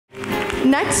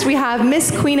Next, we have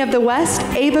Miss Queen of the West,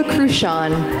 Ava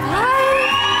Cruchon.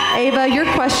 Hi. Ava, your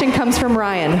question comes from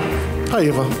Ryan. Hi,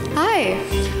 Ava. Hi.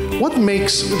 What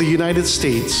makes the United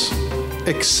States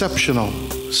exceptional,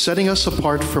 setting us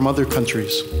apart from other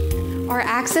countries? Our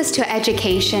access to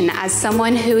education. As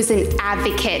someone who's an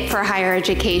advocate for higher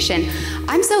education,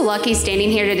 I'm so lucky standing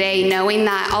here today knowing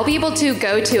that I'll be able to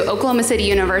go to Oklahoma City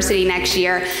University next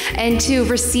year and to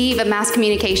receive a mass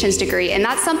communications degree. And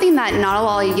that's something that not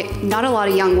a lot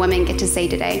of young women get to say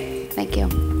today. Thank you.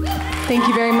 Thank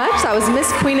you very much. That was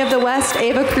Miss Queen of the West,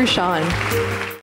 Ava Cruchon.